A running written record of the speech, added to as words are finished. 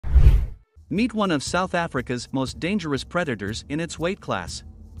Meet one of South Africa's most dangerous predators in its weight class.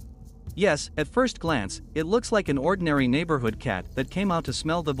 Yes, at first glance, it looks like an ordinary neighborhood cat that came out to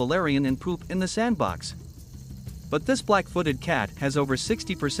smell the valerian and poop in the sandbox. But this black-footed cat has over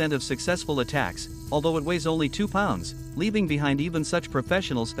 60% of successful attacks, although it weighs only 2 pounds, leaving behind even such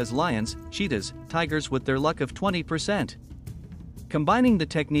professionals as lions, cheetahs, tigers with their luck of 20%. Combining the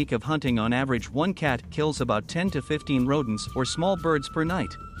technique of hunting, on average one cat kills about 10 to 15 rodents or small birds per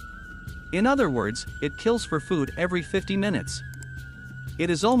night. In other words, it kills for food every 50 minutes. It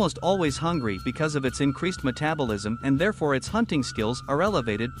is almost always hungry because of its increased metabolism, and therefore its hunting skills are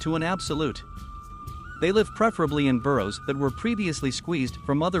elevated to an absolute. They live preferably in burrows that were previously squeezed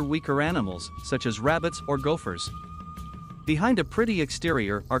from other weaker animals, such as rabbits or gophers. Behind a pretty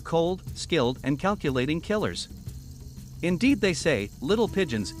exterior are cold, skilled, and calculating killers. Indeed, they say, little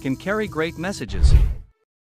pigeons can carry great messages.